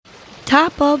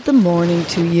Top of the morning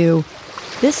to you.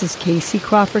 This is Casey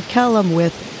Crawford Kellum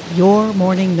with Your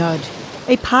Morning Nudge,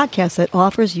 a podcast that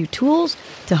offers you tools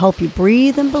to help you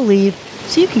breathe and believe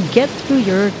so you can get through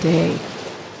your day.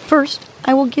 First,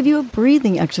 I will give you a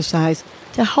breathing exercise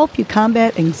to help you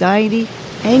combat anxiety,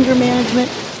 anger management,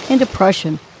 and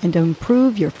depression, and to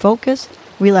improve your focus,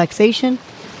 relaxation,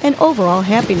 and overall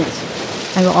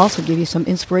happiness. I will also give you some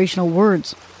inspirational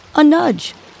words, a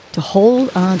nudge, to hold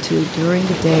on to during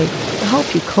the day to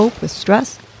help you cope with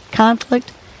stress,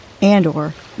 conflict, and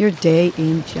or your day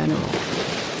in general.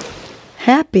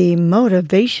 Happy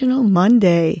Motivational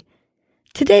Monday.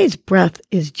 Today's breath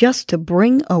is just to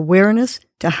bring awareness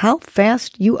to how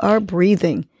fast you are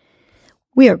breathing.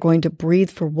 We are going to breathe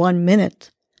for 1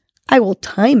 minute. I will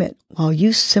time it while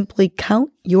you simply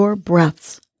count your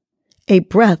breaths. A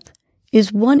breath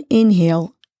is 1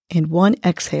 inhale and 1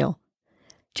 exhale.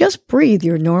 Just breathe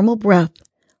your normal breath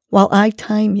while I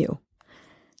time you.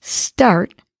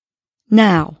 Start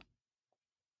now.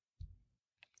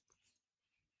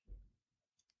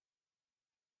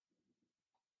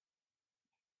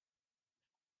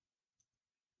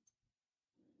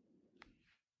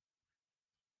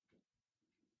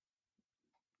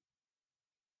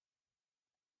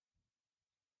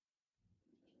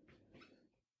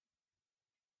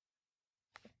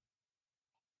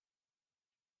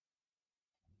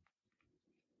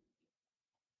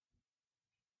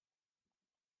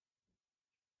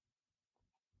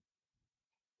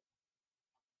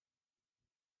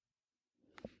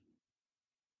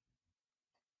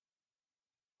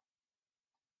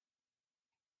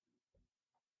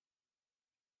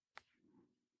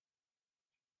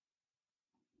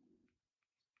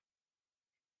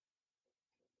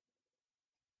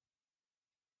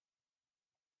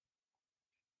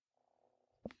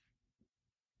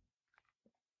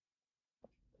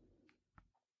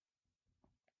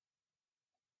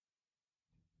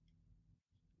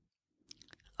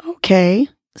 Okay,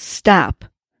 stop.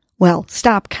 Well,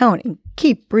 stop counting.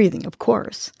 Keep breathing, of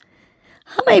course.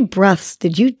 How many breaths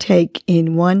did you take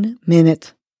in 1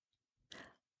 minute?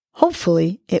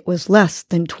 Hopefully, it was less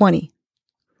than 20.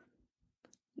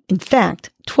 In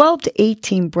fact, 12 to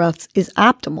 18 breaths is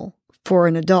optimal for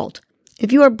an adult.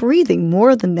 If you are breathing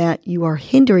more than that, you are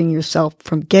hindering yourself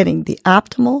from getting the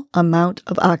optimal amount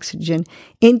of oxygen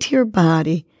into your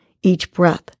body each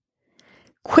breath.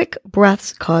 Quick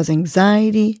breaths cause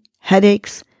anxiety,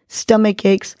 headaches, stomach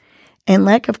aches, and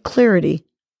lack of clarity,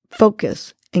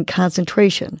 focus, and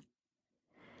concentration.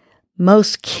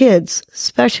 Most kids,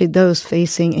 especially those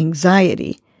facing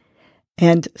anxiety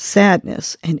and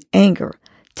sadness and anger,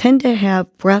 tend to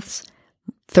have breaths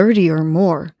 30 or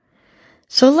more.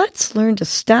 So let's learn to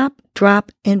stop,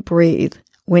 drop, and breathe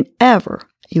whenever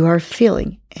you are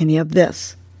feeling any of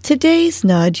this. Today's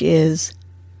nudge is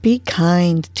be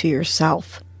kind to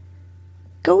yourself.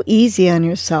 Go easy on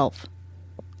yourself.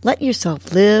 Let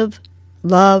yourself live,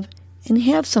 love, and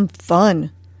have some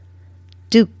fun.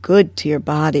 Do good to your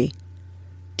body.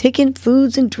 Take in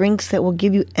foods and drinks that will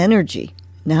give you energy,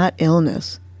 not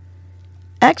illness.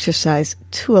 Exercise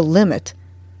to a limit.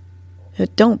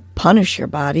 But don't punish your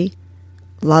body.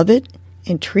 Love it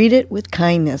and treat it with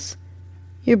kindness.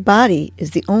 Your body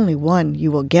is the only one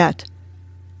you will get.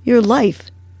 Your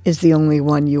life is the only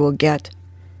one you will get.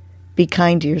 Be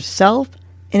kind to yourself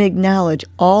and acknowledge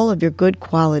all of your good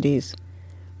qualities.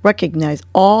 Recognize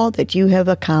all that you have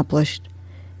accomplished.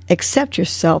 Accept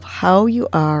yourself how you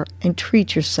are and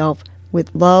treat yourself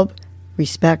with love,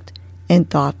 respect, and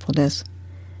thoughtfulness.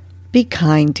 Be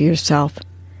kind to yourself.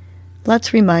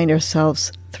 Let's remind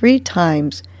ourselves 3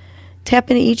 times,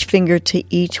 tapping each finger to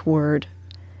each word.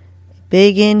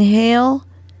 Big inhale.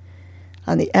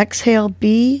 On the exhale,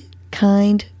 be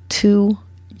kind to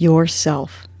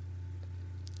yourself.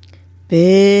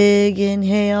 Big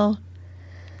inhale.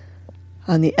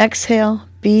 On the exhale,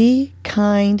 be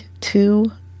kind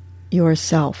to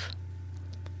yourself.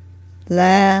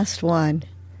 Last one.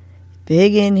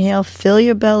 Big inhale, fill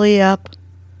your belly up.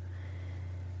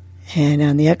 And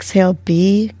on the exhale,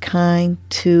 be kind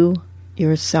to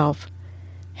yourself.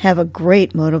 Have a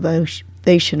great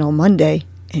motivational Monday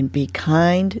and be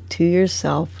kind to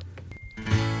yourself.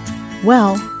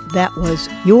 Well, that was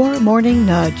your morning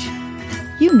nudge.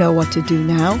 You know what to do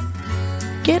now.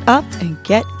 Get up and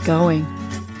get going.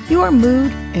 Your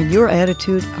mood and your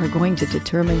attitude are going to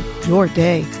determine your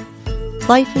day.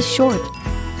 Life is short.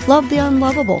 Love the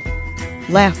unlovable.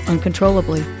 Laugh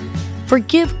uncontrollably.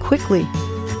 Forgive quickly.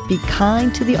 Be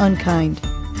kind to the unkind.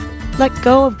 Let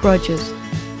go of grudges.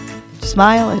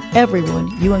 Smile at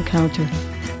everyone you encounter.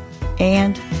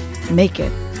 And make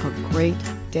it a great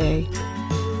day.